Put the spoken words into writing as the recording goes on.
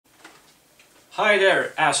Hi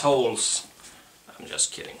there, assholes. I'm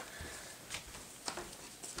just kidding.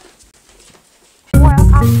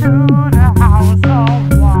 Welcome to the House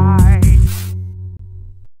of Wise.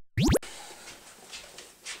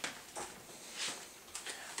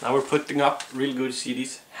 Now we're putting up real good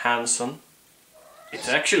CDs. Hanson. It's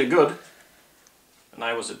actually good. And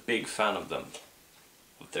I was a big fan of them.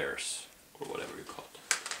 Of theirs. Or whatever you call it.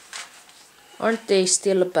 Aren't they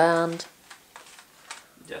still a band?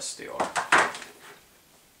 Yes, they are.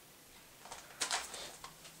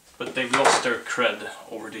 But they've lost their cred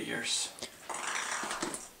over the years.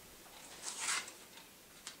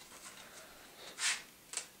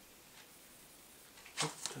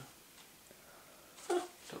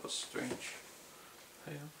 That was strange.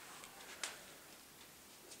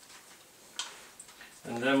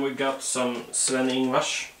 And then we got some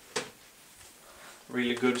Sven-Ingvars.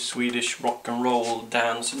 Really good Swedish rock and roll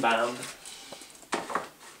dance band.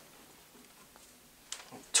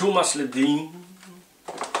 Thomas Ledin.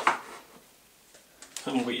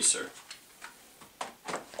 And Weezer.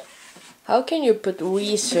 How can you put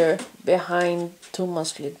Weezer behind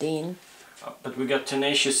Thomas Ledin? But we got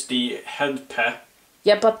Tenacious D, Headpep.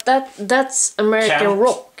 Yeah, but that's American Kent,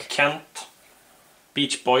 rock. Kent,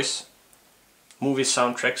 Beach Boys, movie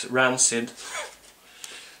soundtracks, Rancid.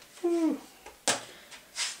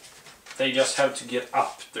 They just have to get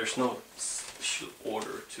up. There's no special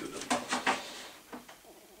order to them.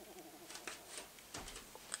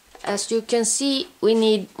 As you can see, we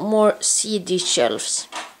need more CD shelves.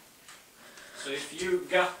 So if you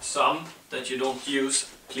got some that you don't use,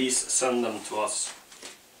 please send them to us.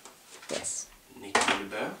 Yes.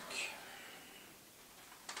 Nickelback.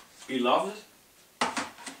 Beloved.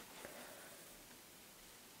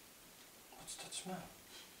 What's that smell?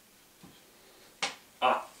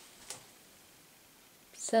 Ah.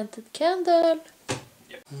 Scented candle.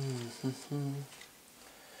 Yep.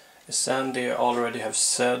 As Sandy already have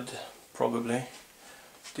said, probably,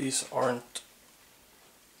 these aren't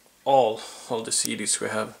all of the CDs we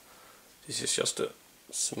have. This is just a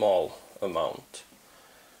small amount.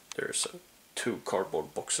 There's 2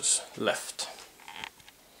 cardboard boxes left.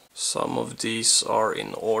 Some of these are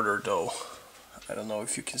in order though. I don't know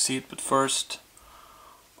if you can see it, but first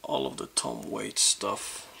all of the Tom Waits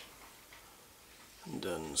stuff. And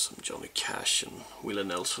then some Johnny Cash and Willie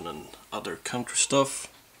Nelson and other country stuff.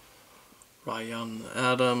 Ryan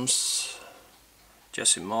Adams,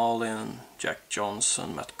 Jesse Malin, Jack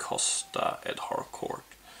Johnson, Matt Costa, Ed Harcourt.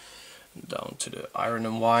 And down to the Iron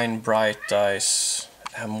and Wine, Bright Eyes,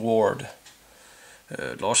 M. Ward,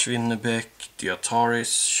 Lars Winnerbäck, The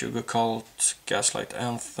Ataris, Sugar Cult, Gaslight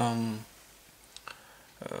Anthem,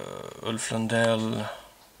 Ulf Lundell,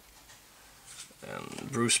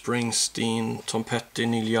 and Bruce Springsteen, Tom Petty,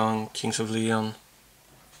 Neil Young, Kings of Leon,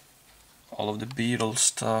 all of the Beatles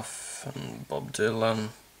stuff, and Bob Dylan,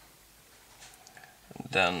 and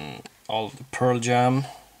then all of the Pearl Jam.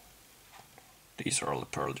 These are all the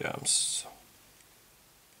Pearl Jams.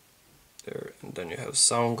 There, and then you have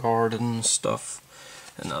Soundgarden stuff,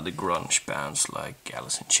 and other grunge bands like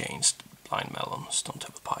Alice in Chains, Blind Melon, Stone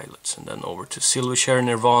Temple Pilots, and then over to Silverchair,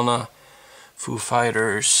 Nirvana, Foo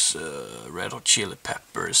Fighters, Red Hot Chili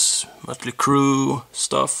Peppers, Mötley Crüe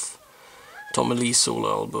stuff, Tommy Lee solo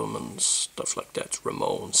album and stuff like that,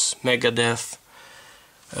 Ramones, Megadeth,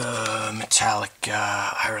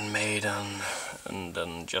 Metallica, Iron Maiden, and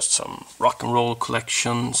then just some rock and roll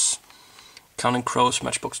collections, Counting Crows,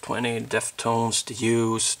 Matchbox 20, Deftones, The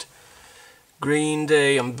Used, Green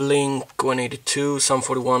Day and Blink, 182, Sum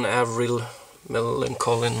 41, Avril,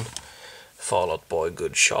 Millencolin, Fall Out Boy,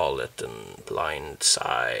 Good Charlotte, and Blind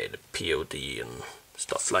Side, POD, and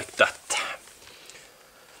stuff like that.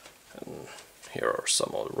 And here are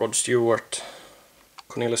some of Rod Stewart,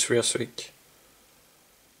 Cornelis Vreeswijk,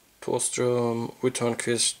 Thåström, Wout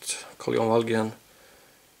Törnqvist, Carl-Johan Wallgren,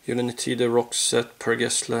 Gyllene Tider, Roxette, Per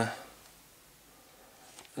Gessle,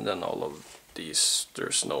 and then all of these,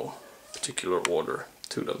 there's no particular order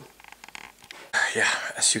to them. Yeah,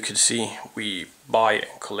 as you can see, we buy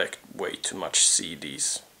and collect way too much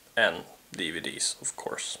CDs and DVDs, of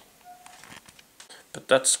course. But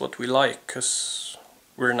that's what we like, because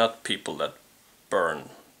we're not people that burn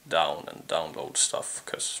down and download stuff,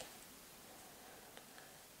 because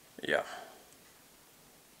yeah.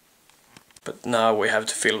 But now we have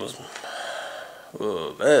to film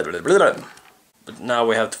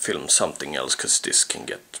something else, because this can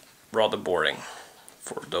get rather boring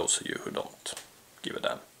for those of you who don't give a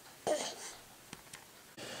damn.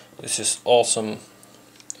 This is awesome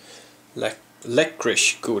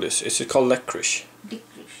licorice goodies. Is it called licorice?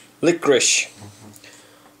 Licorice.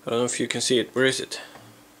 I don't know if you can see it. Where is it?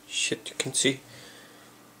 Shit, you can see.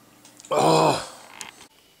 Oh.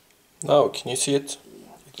 Now, can you see it?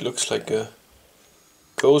 It looks like a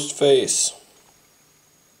ghost face.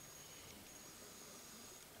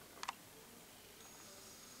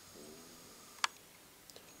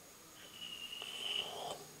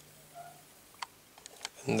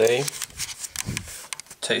 And they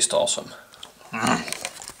taste awesome.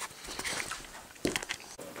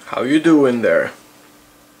 How you doing there?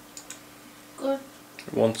 Good.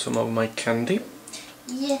 Want some of my candy?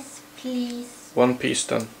 Yes, please. One piece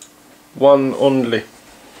then. One only.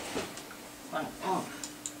 Oh,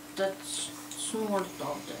 that's snålt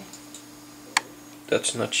av dig.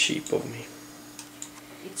 That's not cheap of me.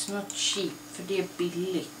 It's not cheap, för det är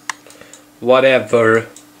billigt. Whatever.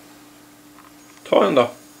 Ta en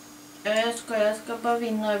då. Jag ska bara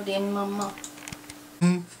vinna över din mamma.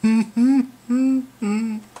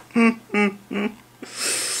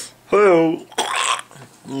 Hello.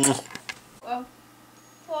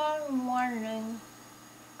 One morning,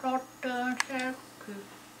 dottern säker.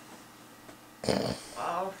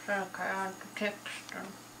 Och sen kan jag inte texten.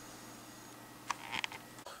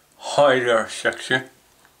 Hi there, sexy.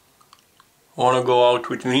 Wanna go out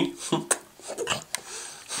with me?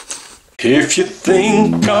 If you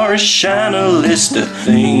think our channel is the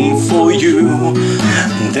thing for you,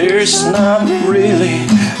 there's not really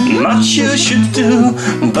much you should do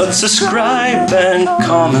but subscribe and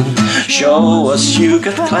comment. Show us you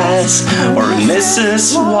got class, or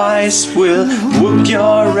Mrs. Wise will whoop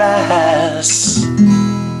your ass.